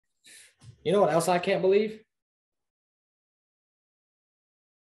You know what else I can't believe?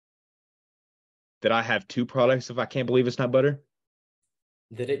 That I have two products if I can't believe it's not butter?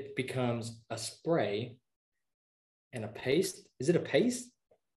 That it becomes a spray and a paste. Is it a paste?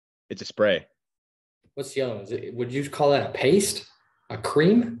 It's a spray. What's the other one? Would you call that a paste? A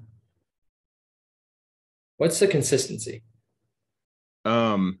cream? What's the consistency?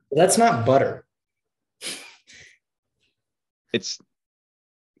 That's not butter. It's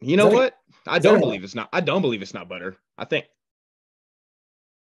you know what? I is that don't a- believe it's not. I don't believe it's not butter. I think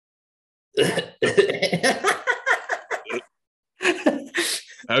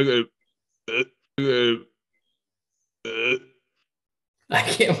I I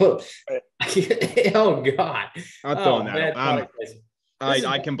can't. I can't oh God! I'm Oh throwing that. man, product placement. This is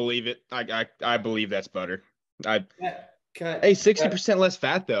I can believe it. I believe that's butter. I cut. Hey, 60% less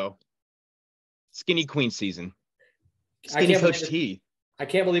fat though. Skinny queen season. I Skinny can't Coach believe it. T. I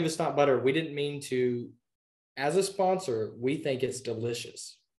can't believe it's not butter. We didn't mean to. As a sponsor, we think it's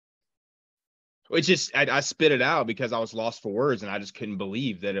delicious. It's just I spit it out because I was lost for words and I just couldn't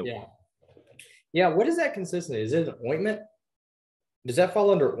believe that it. Yeah. Yeah. What is that consistency? Is it an ointment? Does that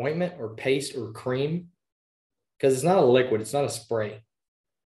fall under ointment or paste or cream? Because it's not a liquid. It's not a spray.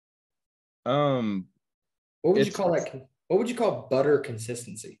 Um, What would you it's call that? What would you call butter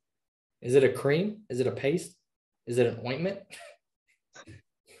consistency? Is it a cream? Is it a paste? Is it an ointment?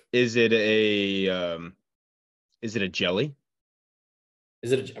 is it a jelly?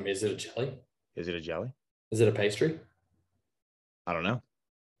 Is it? Is it a jelly? Is it a jelly? Is it a pastry? I don't know.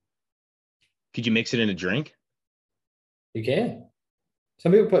 Could you mix it in a drink? You can.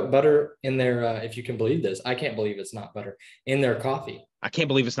 Some people put butter in their. If you can believe this, I can't believe it's not butter in their coffee. I can't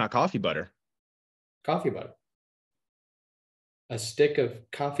believe it's not coffee butter. Coffee butter. A stick of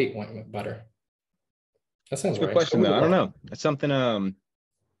coffee ointment butter. That sounds Good right. question though. I don't know. That's something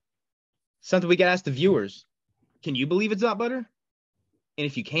something we gotta ask the viewers. Can you believe it's not butter? And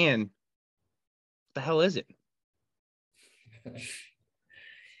if you can, what the hell is it?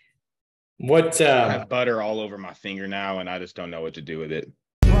 What I have butter all over my finger now, and I just don't know what to do with it.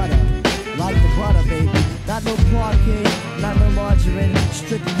 Butter, like the butter, baby. Not no parquet, not no margarine,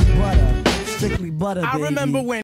 strictly butter, baby. I remember when